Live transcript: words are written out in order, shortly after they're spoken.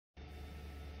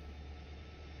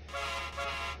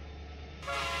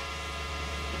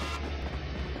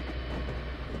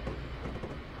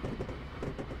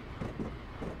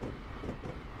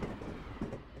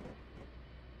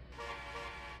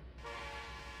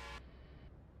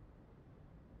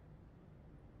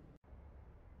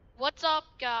What's up,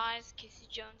 guys? Casey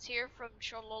Jones here from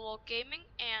Shololo Gaming,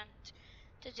 and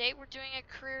today we're doing a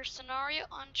career scenario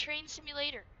on Train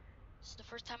Simulator. This is the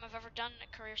first time I've ever done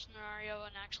a career scenario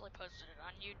and actually posted it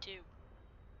on YouTube.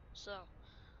 So,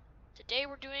 today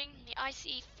we're doing the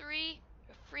ICE3,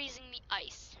 freezing the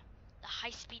ice, the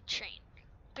high-speed train.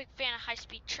 Big fan of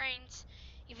high-speed trains,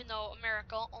 even though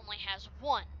America only has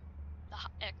one,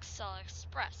 the Excel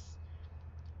Express.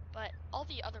 But all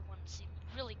the other ones seem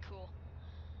really cool.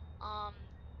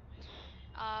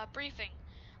 Briefing.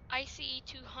 ICE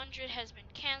 200 has been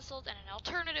cancelled and an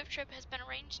alternative trip has been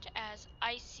arranged as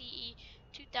ICE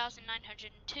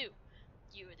 2902.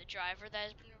 You are the driver that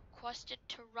has been requested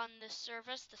to run this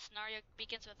service. The scenario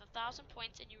begins with 1,000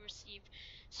 points and you receive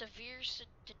severe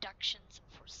deductions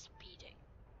for speeding.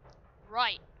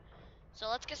 Right. So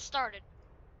let's get started.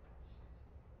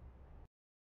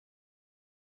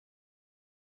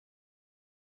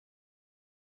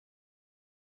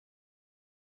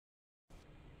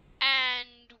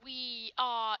 And we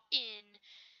are in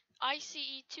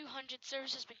ICE 200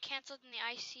 service has been cancelled and the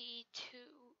ICE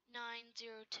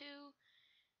 2902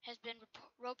 has been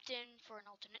roped in for an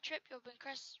alternate trip. You have been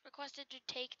requested to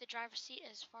take the driver's seat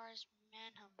as far as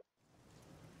Manham.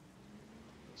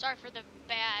 Sorry for the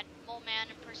bad Mole Man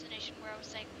impersonation where I was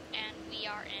saying, and we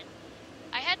are in.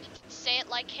 I had to say it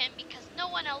like him because no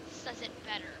one else says it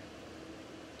better,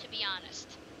 to be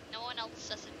honest. No one else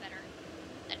says it better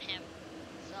than him.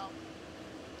 So,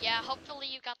 yeah, hopefully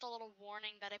you got the little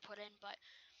warning that I put in, but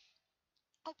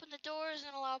open the doors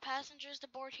and allow passengers to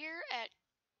board here at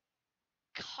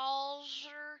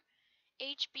Calzer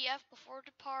HBF before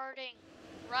departing.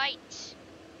 Right.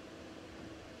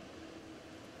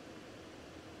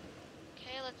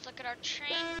 Okay, let's look at our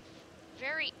train.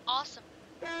 Very awesome.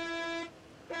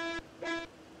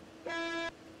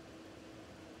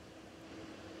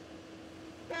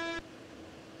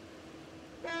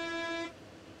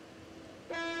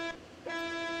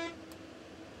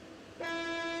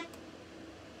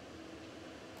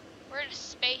 We're in a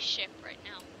spaceship right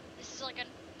now. This is like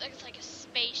looks like a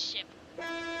spaceship. These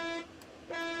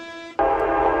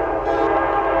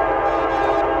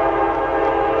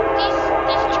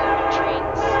German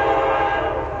trains.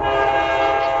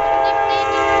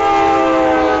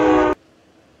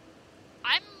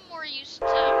 I'm more used to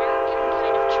American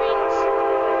kind of trains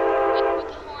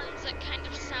with horns that kind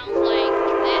of sound like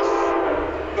this.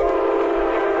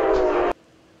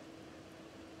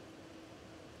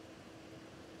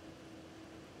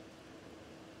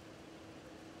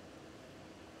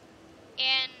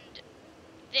 And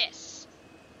this.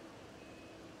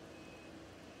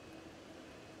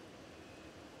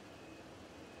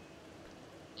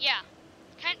 Yeah,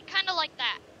 kind of like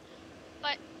that.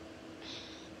 But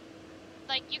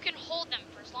like you can hold them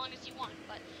for as long as you want.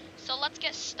 But so let's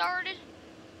get started.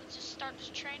 Let's just start this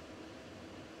train.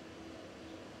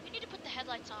 We need to put the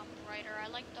headlights on brighter. I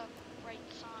like the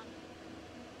brights on.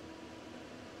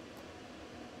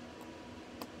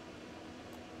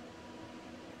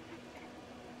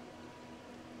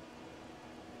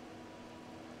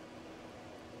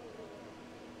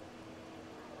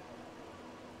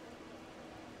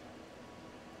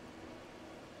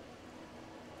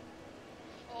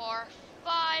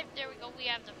 There we go, we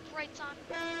have the brights on.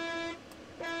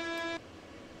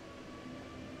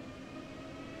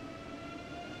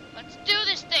 Let's do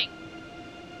this thing.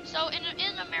 So in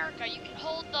America, you can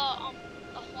hold the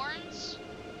horns.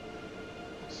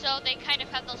 So they kind of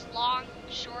have those long,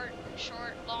 short,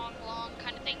 long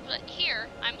kind of thing. But here,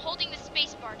 I'm holding the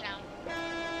space bar down.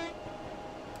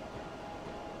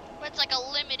 But it's like a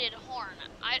limited horn.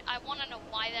 I want to know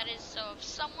why that is. So if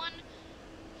someone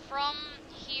from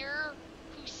here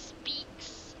who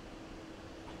speaks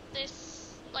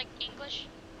this, like, English,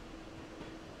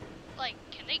 like,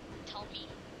 can they tell me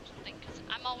something? Because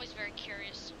I'm always very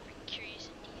curious indeed.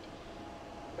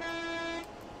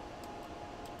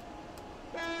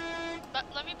 But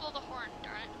let me blow the horn,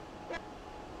 darn it.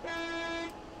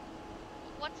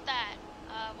 What's that?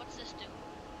 What's this do?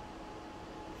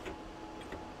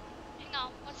 Hang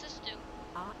on, what's this do?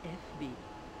 RFB.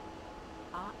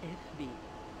 RFB.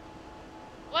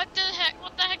 What the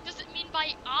heck does it mean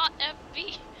by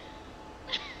RFB?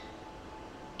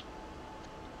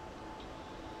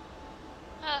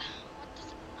 What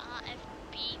does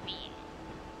RFB mean?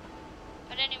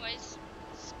 But anyways,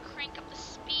 let's crank up the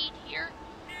speed here.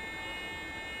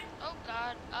 Oh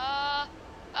god.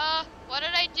 What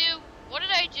did I do? What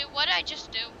did I do? What did I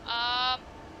just do?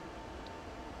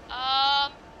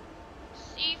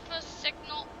 C for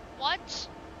signal. What?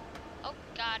 Oh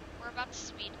god, we're about to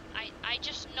speed. I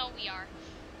just know we are.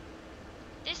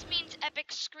 This means epic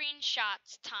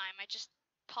screenshots time. I just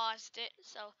paused it.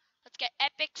 So let's get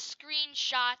epic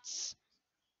screenshots.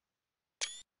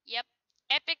 Yep,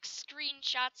 epic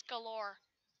screenshots galore.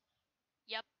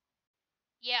 Yep,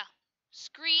 yeah,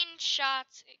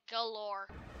 screenshots galore.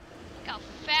 Look how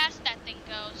fast that thing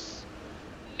goes.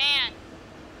 Man.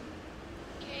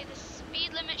 Okay, the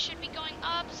speed limit should be going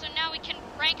up, so now we can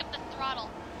crank up the throttle.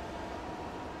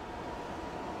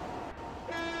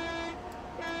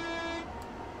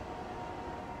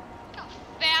 Look how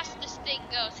fast this thing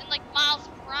goes. In like miles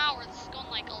per hour, this is going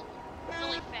like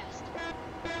really fast.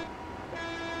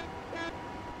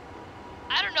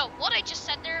 I don't know what I just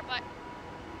said there, but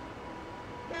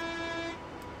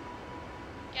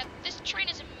yeah, this train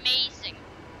is amazing.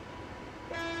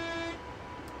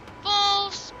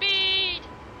 Full speed!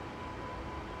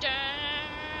 Damn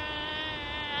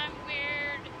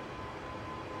weird.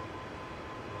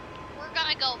 We're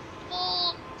gonna go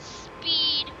full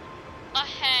speed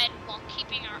ahead while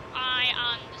keeping our eye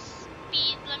on the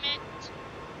speed limit.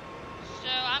 So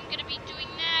I'm gonna be doing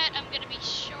that. I'm gonna be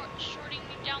shorting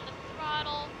down the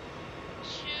throttle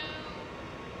to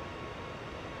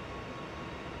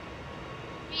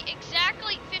be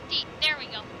exactly 50. There we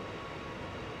go.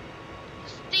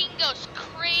 This thing goes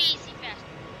crazy fast.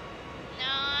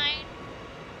 9,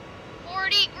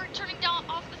 40. We're turning down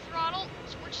off the throttle,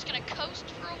 so we're just gonna coast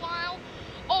for a while.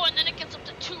 Oh, and then it gets up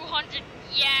to 200.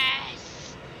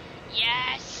 Yes,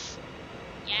 yes,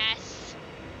 yes.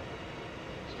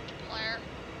 Switch player.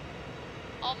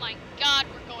 Oh my God,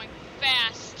 we're going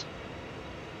fast.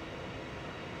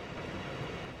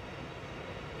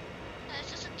 Is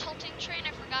this a tilting train?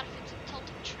 I forgot if it's a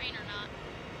tilting train or not,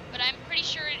 but I'm pretty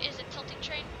sure it is a tilting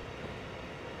train.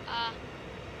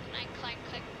 Can I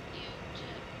click you to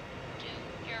do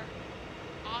your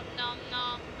om nom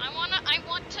nom? I want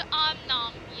to om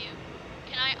nom you.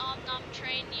 Can I om nom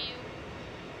train you?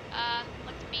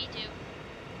 What's B do?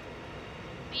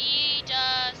 B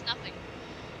does nothing.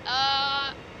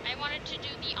 I wanted to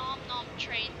do the om nom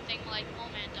train thing like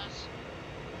Moman does.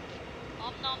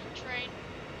 Om nom train.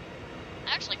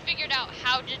 I actually figured out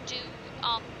how to do the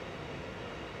om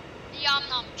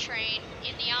nom train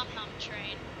in the om nom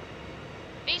train.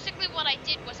 Basically what I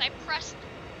did was I pressed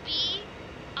B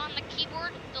on the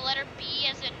keyboard, the letter B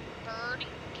as in bird, in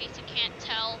case you can't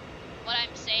tell what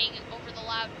I'm saying over the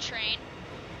loud train.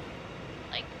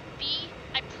 Like B,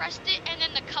 I pressed it and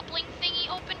then the coupling thingy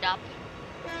opened up.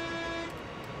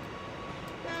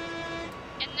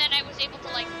 And then I was able to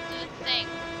like do the thing.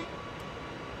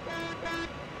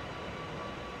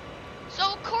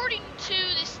 So according to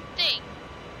this thing,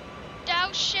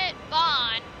 Deutsche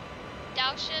Bahn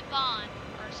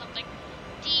or something,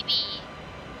 DB,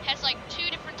 has like 2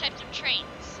 different types of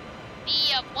trains.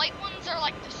 The white ones are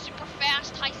like the super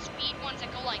fast, high speed ones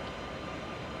that go like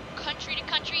country to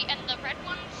country, and the red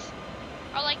ones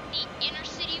are like the inner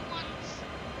city ones,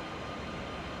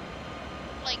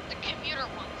 like the commuter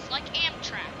ones, like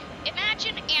Amtrak.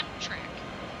 Imagine Amtrak,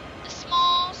 the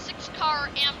small 6-car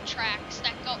Amtraks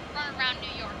that go run around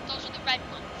New York. Those are the red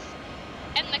ones,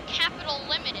 and the Capital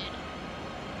Limited.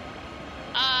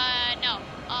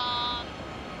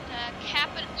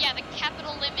 The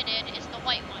Capital Limited is the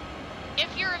white one.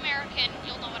 If you're American,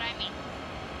 you'll know what I mean.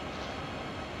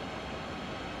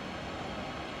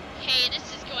 Okay,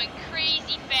 this is going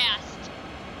crazy fast.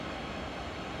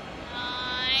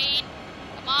 9,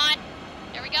 come on,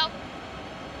 there we go.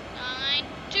 9,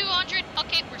 200,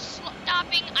 okay, we're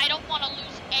stopping. I don't want to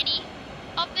lose any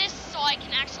of this, so I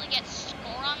can actually get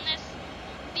score on this.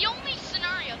 The only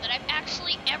scenario that I've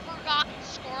actually ever gotten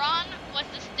score on was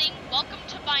this thing, Welcome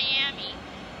to Miami,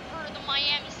 for the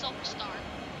Miami Silver Star.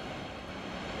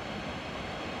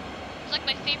 It's like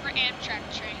my favorite Amtrak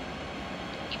train,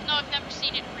 even though I've never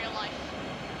seen it in real life.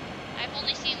 I've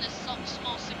only seen the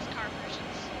small 6-car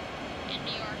versions in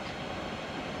New York.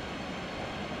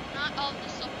 Not all of the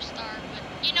Silver Star, but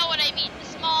you know what I mean. The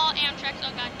small Amtraks.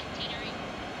 Oh God, catenary.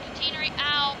 Catenary,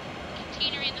 ow.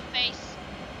 Catenary in the face.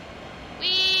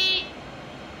 Whee!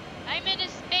 I'm in a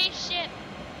spaceship.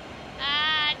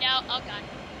 Ah, no. Oh God.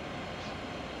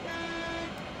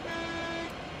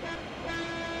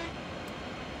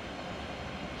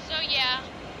 So yeah,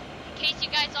 in case you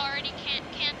guys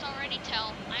can't already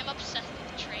tell, I'm obsessed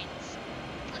with trains.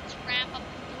 Let's ramp up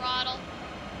the throttle.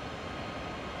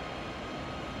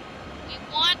 We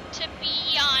want to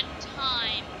be on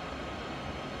time.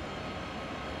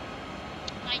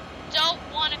 I don't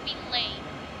want to be late.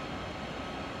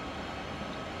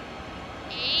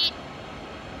 8,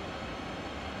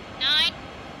 9,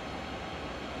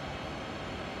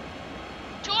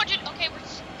 200. Okay, we're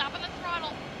stopping the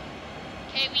throttle.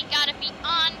 Okay, we gotta be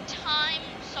on time,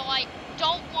 so I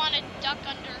don't want to duck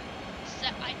under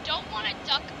that I don't want to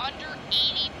duck under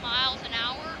 80 miles an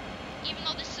hour. Even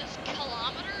though this is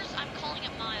kilometers, I'm calling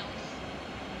it miles.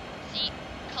 See?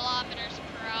 Kilometers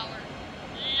per hour.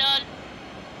 Lol.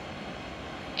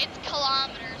 It's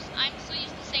kilometers. I'm so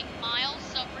used to saying miles,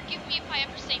 so forgive me if I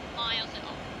ever say miles at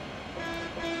all.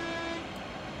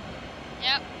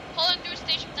 Yep. Pulling through a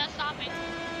station without stopping.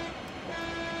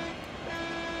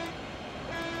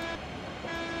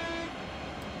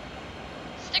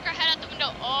 Stick our head out the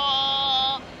window.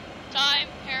 Oh, time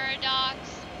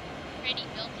paradox. Pretty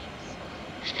buildings.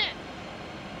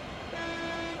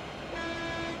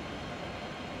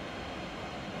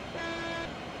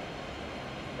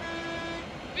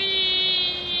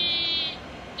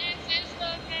 This is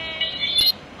the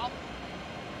main. Oh.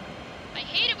 I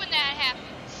hate it when that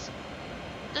happens.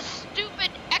 The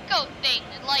stupid echo thing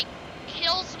that like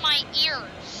kills my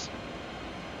ears.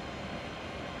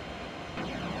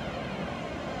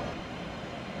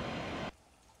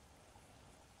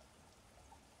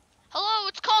 Hello,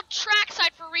 it's called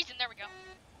trackside for a reason. There we go.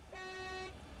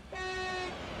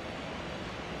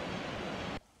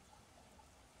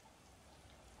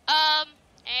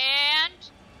 And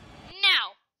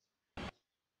now.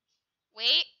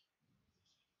 Wait.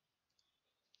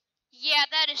 Yeah,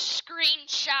 that is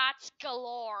screenshots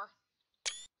galore.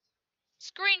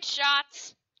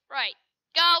 Screenshots. Right.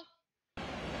 Go.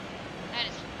 That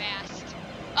is fast.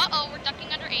 Uh-oh, we're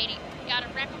ducking under 80. Gotta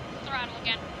ramp up the throttle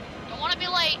again. Don't want to be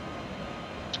late.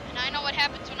 And I know what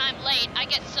happens when I'm late. I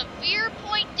get severe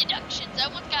point deductions. I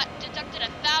once got deducted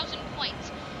 1,000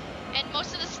 points. And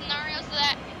most of the scenarios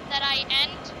that I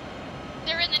end,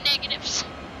 they're in the negatives.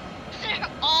 They're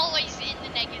always in the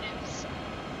negatives.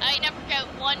 I never get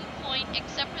 1 point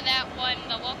except for that one,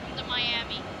 the Welcome to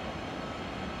Miami.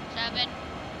 7,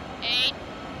 8,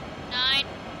 9,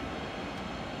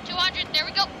 200. There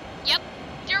we go. Yep,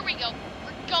 there we go.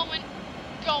 We're going.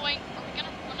 Are we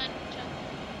gonna run into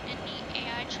any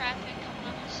AI traffic? Come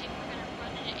on, let's see if we're gonna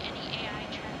run into any AI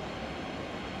traffic.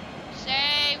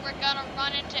 Say we're gonna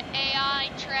run into AI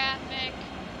traffic.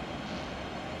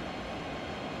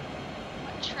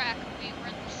 What track are we? We're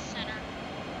in the center.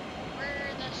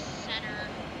 We're the center.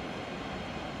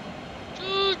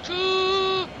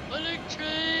 Choo-choo! I like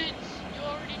trains. You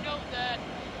already know that.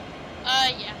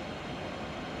 Yeah.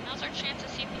 Now's our chance to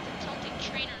see if it's a tilting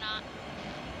train or not.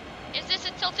 Is this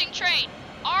a tilting train?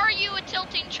 Are you a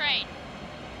tilting train?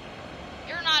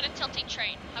 You're not a tilting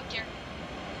train. How dare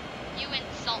you? You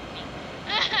insult me.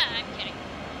 I'm kidding.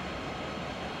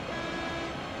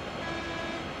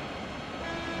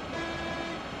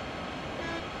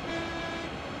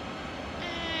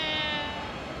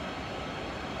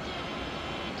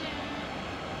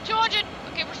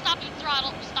 Okay, we're stopping the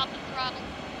throttle. Stop the throttle.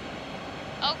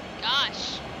 Oh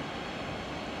gosh.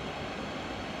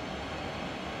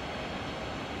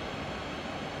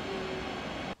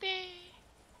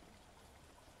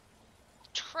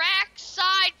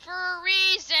 Trackside for a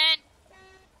reason.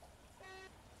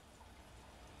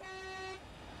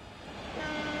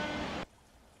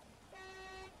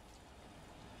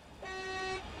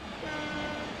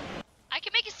 I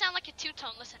can make it sound like a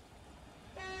two-tone. Listen.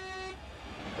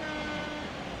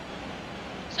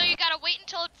 So you gotta wait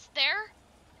until it's there,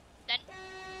 and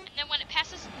then when it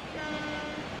passes.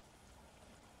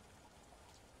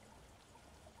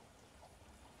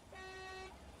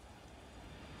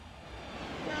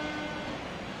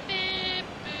 Beep,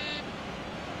 beep.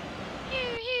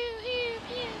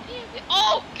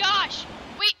 Oh gosh!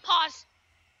 Wait, pause.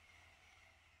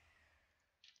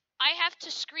 I have to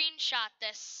screenshot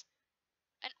this.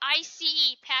 An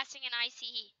ICE passing an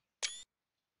ICE.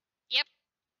 Yep.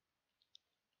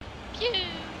 Pew.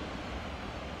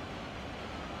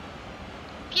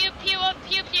 Pew pew of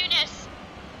pew pewness.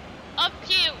 Of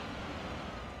pew.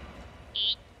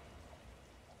 Eat.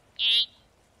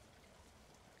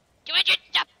 200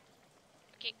 stop.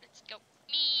 Okay, let's go.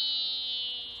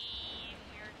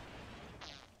 Weird.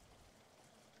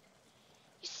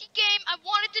 You see, game, I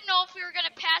wanted to know if we were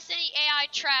gonna pass any AI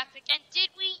traffic, and did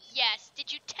we? Yes.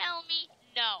 Did you tell me?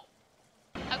 No.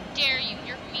 How dare you?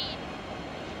 You're mean.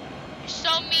 You're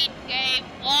so mean, game.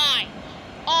 Why?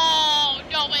 Oh,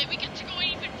 no, wait, we get to go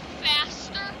even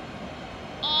faster?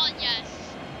 Oh,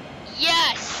 yes.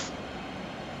 Yes!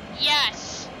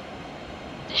 Yes!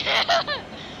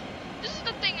 This is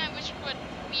the thing I wish would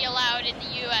be allowed in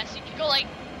the US. You could go like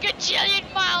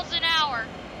gajillion miles an hour.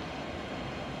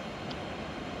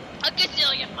 A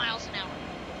gazillion miles an hour.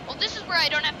 Well, this is where I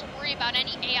don't have to worry about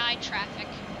any AI traffic.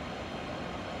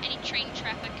 Any train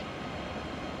traffic.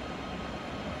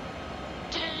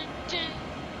 Dun, dun.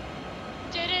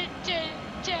 Dun, dun, dun,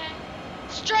 dun.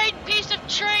 Straight piece of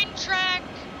train track.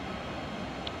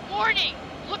 Warning!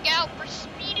 Look out for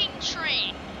speeding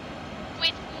train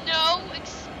with no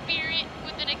experience,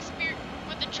 with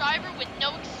a driver with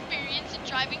no experience in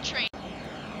driving train.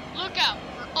 Look out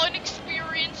for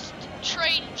unexperienced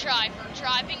train driver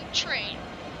driving train.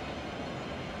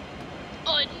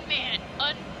 Unmanned,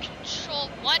 uncontrolled.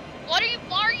 What? Why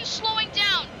are you slowing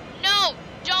down? No,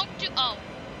 don't do. Oh,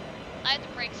 I had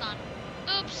the brakes on.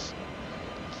 Oops.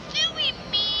 Silly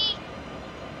me.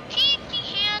 He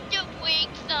had the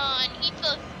brakes on. He's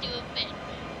so stupid.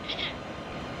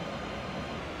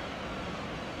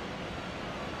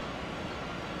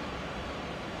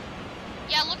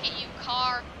 Yeah, look at you,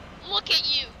 car. Look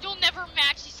at you. You'll never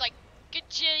match these like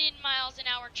gajillion miles an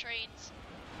hour trains.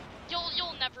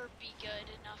 You'll never be good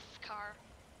enough, car.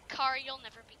 Car, you'll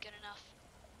never be good enough.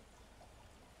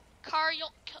 Car,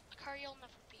 you'll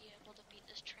never be able to beat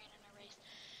this train in a race.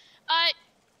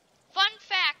 Fun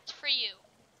fact for you.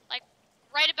 Like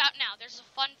right about now, there's a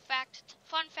fun fact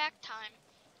time.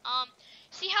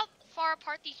 See how far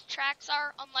apart these tracks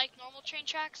are, unlike normal train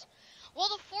tracks? Well,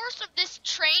 the force of this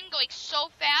train going so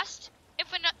fast,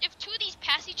 if two of these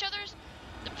pass each other's,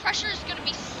 the pressure is going to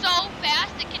be so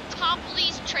fast it can topple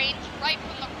these trains right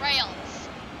from the rails.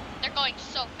 They're going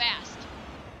so fast,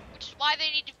 which is why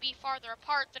they need to be farther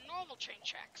apart than normal train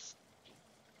tracks.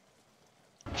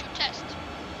 True test.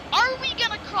 Are we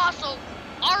going to cross over?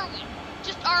 Are we?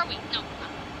 Just are we? No, we're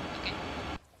not. Okay.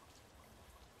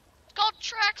 It's called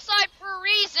trackside for a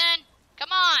reason.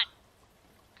 Come on.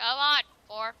 Come on.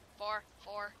 4, 4,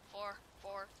 4, 4,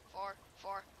 4, 4,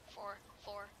 4, 4,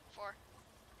 4, 4.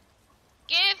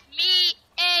 Give me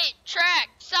a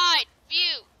trackside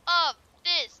view of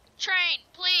this train,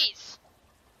 please.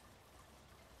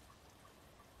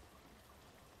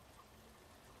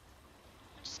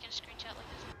 I'm just gonna screenshot like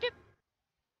this. Beep.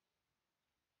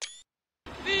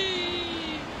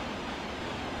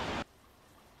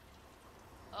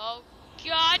 Oh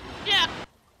God, no!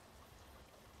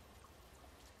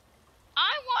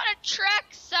 I want a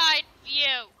trackside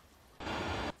view.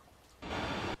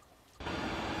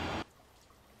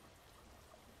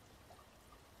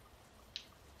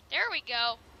 There we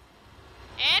go.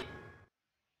 And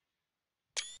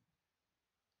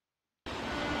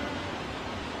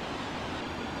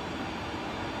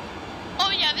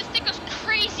oh yeah, this thing goes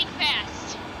crazy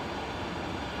fast.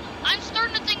 I'm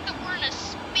starting to think that we're in a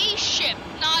spaceship,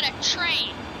 not a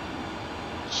train.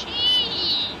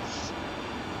 Jeez.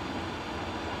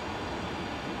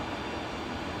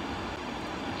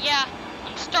 Yeah,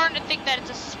 I'm starting to think that it's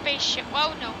a spaceship.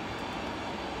 Whoa, no.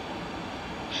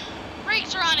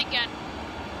 Brakes are on again.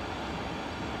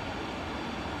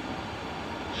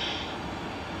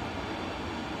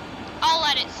 I'll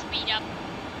let it speed up.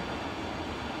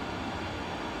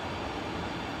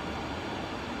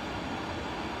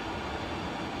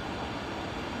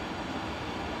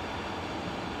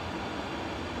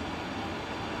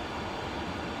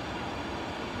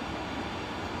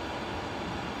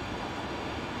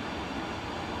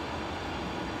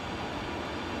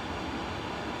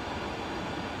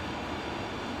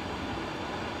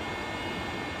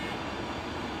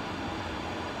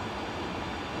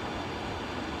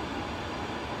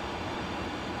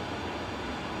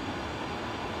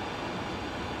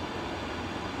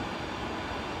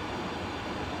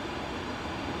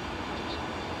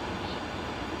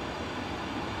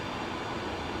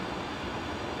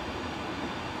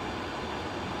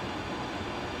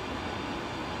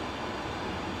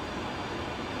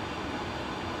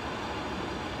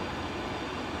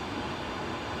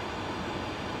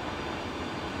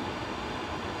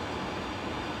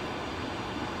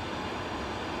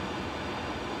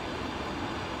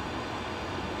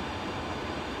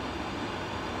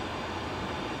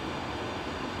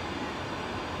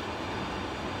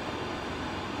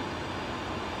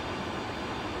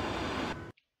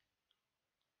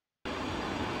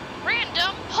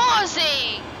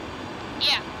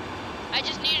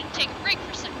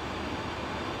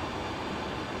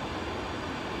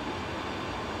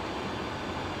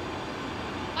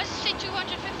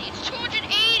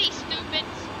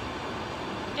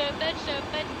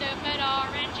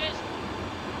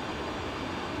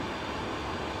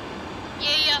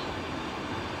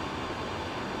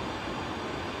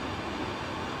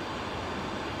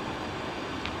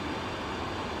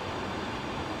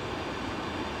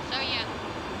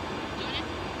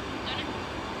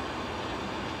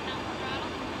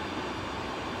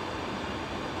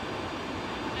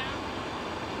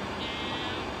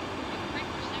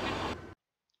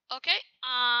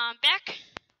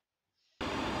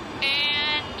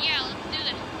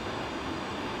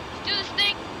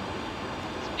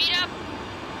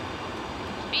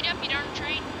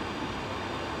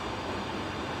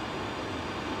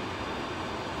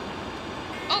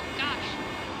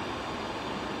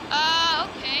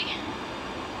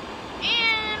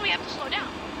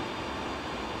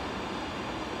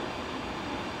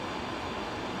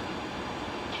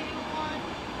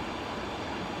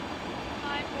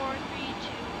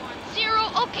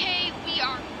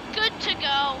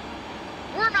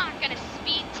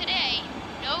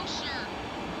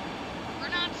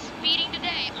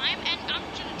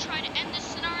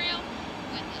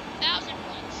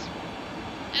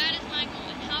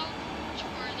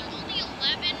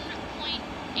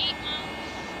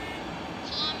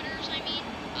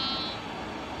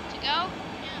 go.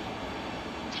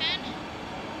 And 10.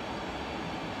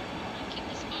 I'll keep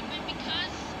this open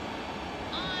because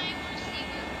I want to see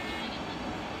where we're going in the...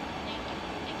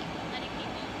 Thank you for letting me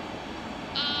move.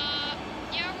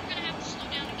 Yeah, we're gonna have to slow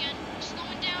down again.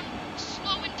 Slowing down.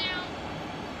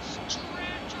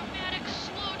 Dramatic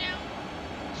slow down.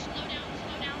 Slow down.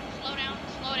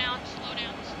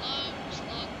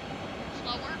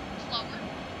 Slower.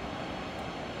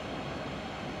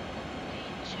 3,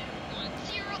 2, 1,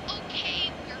 0.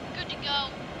 Okay, we're good to go.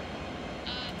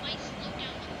 Might slow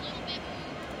down a little bit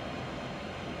more,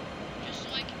 just so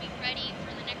I can be ready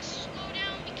for the next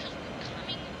slowdown because we're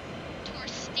coming to our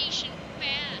station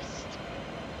fast.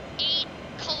 8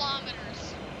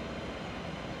 kilometers.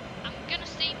 I'm gonna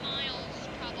say miles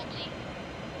probably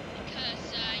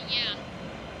because yeah.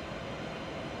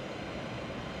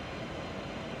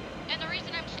 And the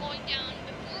reason I'm slowing down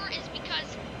before is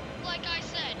because, like I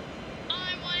said,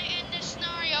 I want to end this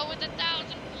scenario with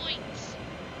 1,000 points.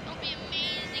 It'll be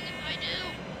amazing if I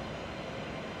do.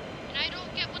 And I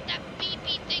don't get what that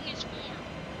beepy thing is for.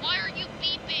 Why are you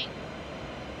beeping?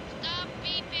 Stop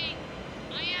beeping.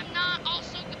 I'm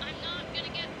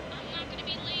not gonna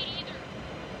be late either.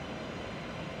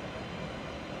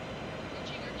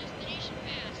 Reaching our destination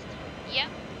fast. Yep.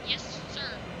 Yes,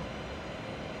 sir.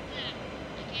 I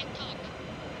can't talk.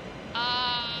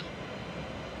 I'm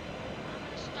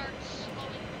gonna start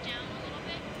slowing down a little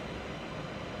bit.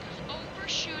 Because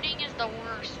overshooting is the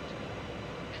worst.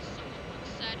 As someone once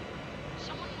said.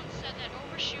 Someone once said that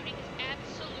overshooting is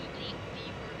absolutely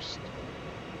the worst.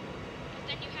 Because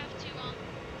then you have to,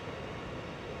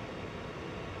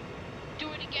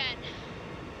 do it again.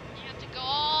 You have to go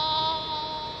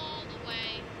all the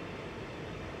way.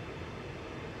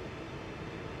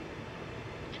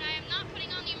 And I am not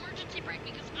putting on the emergency brake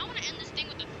because I want to end this thing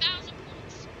with 1,000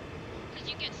 points. Because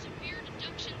you get severe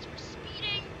deductions for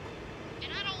speeding,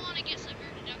 and I don't want to get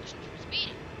severe deductions for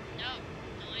speeding.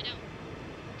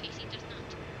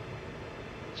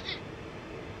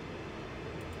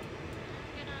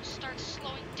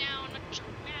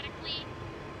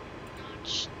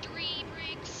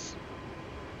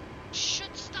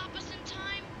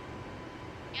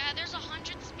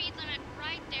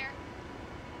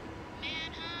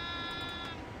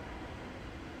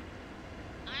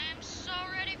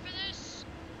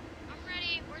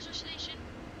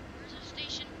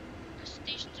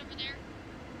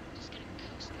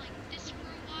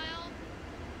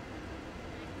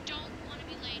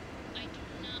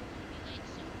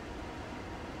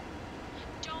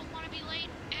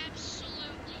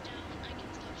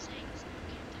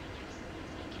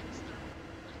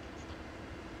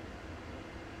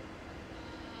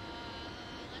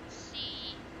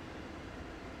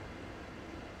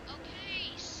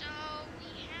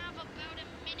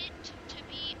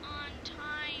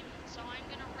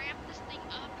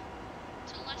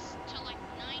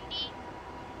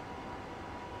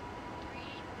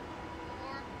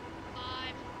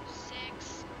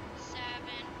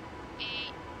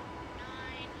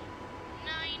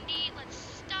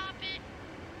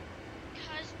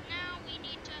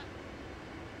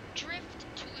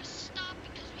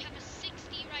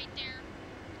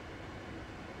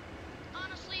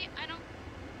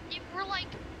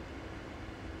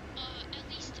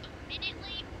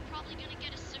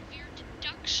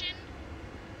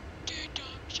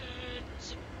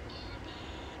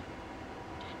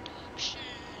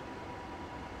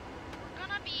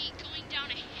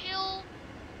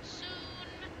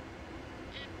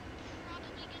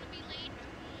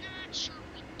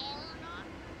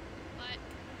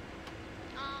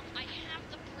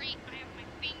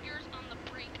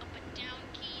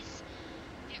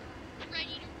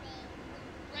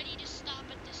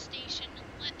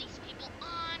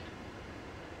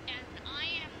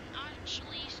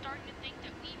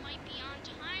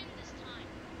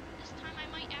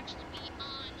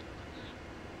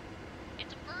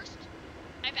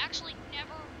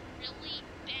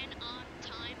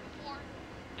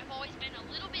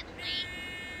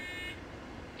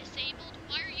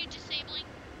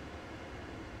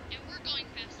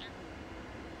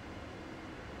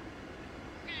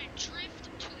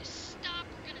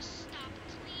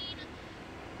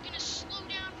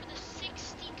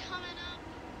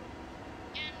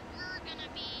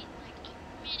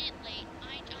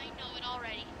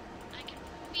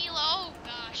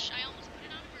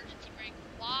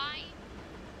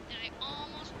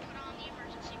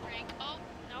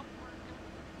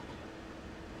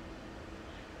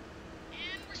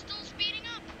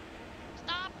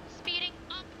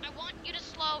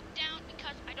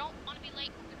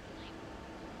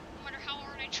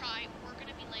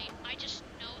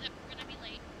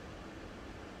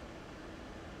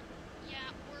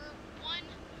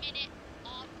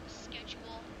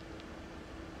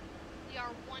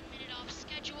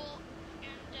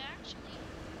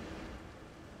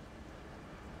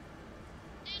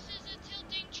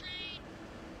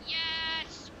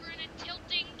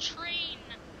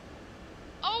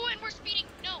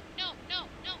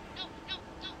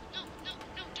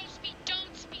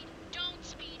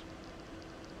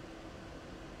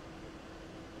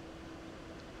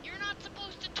 not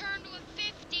supposed to turn to a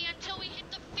 50 until we hit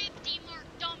the 50 mark,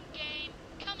 dumb game.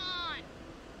 Come on.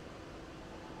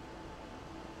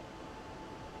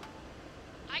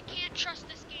 I can't trust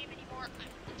this game anymore.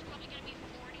 It's probably going to be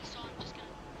 40, so I'm just going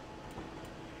to...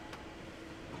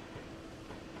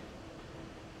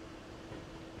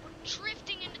 We're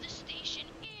drifting into the station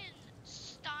in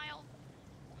style.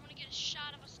 I'm going to get a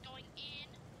shot of us going in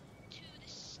to the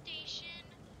station.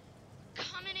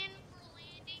 Coming in for a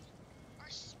landing. Our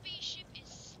spaceship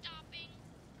is stopping.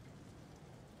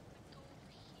 I'm going to go over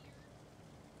here.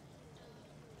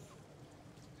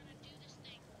 We're going to do this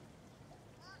thing.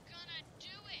 We're going to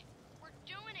do it. We're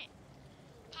doing it.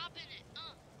 Popping it,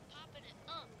 popping it,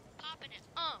 popping it,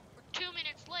 We're 2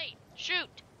 minutes late.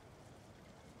 Shoot.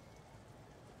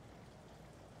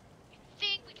 I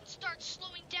think we can start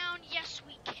slowing down. Yes,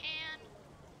 we can.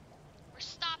 We're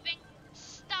stopping.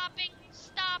 Stopping.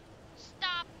 Stop.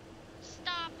 Stop.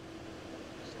 Stop.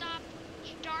 Stop.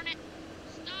 Darn it.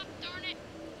 Stop. Darn it.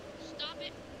 Stop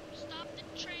it. Stop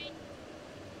the train.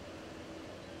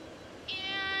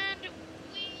 And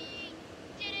we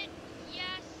did it.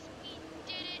 Yes, we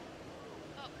did it.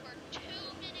 But we're 2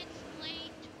 minutes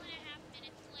late. 2.5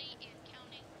 minutes late and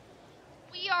counting.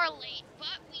 We are late,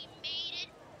 but we made it,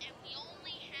 and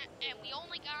we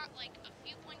only got like a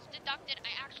few points deducted.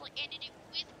 I actually ended it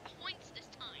with points this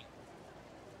time.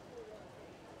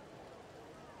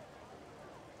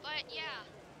 But yeah,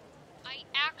 I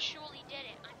actually did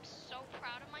it. I'm so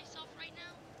proud of myself right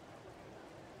now.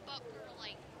 But we're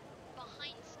like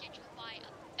behind schedule by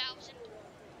 1,000.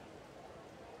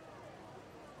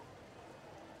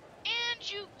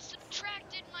 And you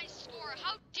subtracted my score.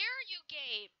 How dare you,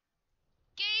 game?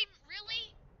 Game,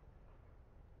 really?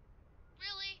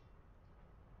 Really?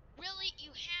 Really?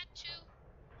 You had to?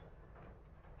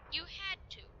 You had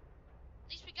to. At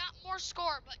least we got more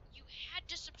score, but you had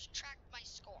to subtract my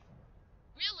score.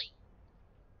 Really?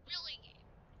 Really, game?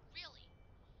 Really?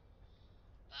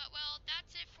 But, well,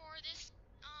 that's it for this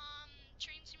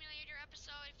Train Simulator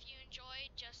episode. If you enjoyed,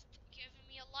 just give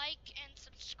me a like and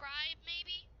subscribe,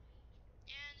 maybe.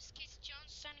 And this is Casey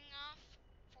Jones signing off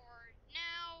for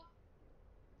now.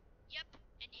 Yep,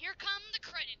 and here come the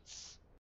credits.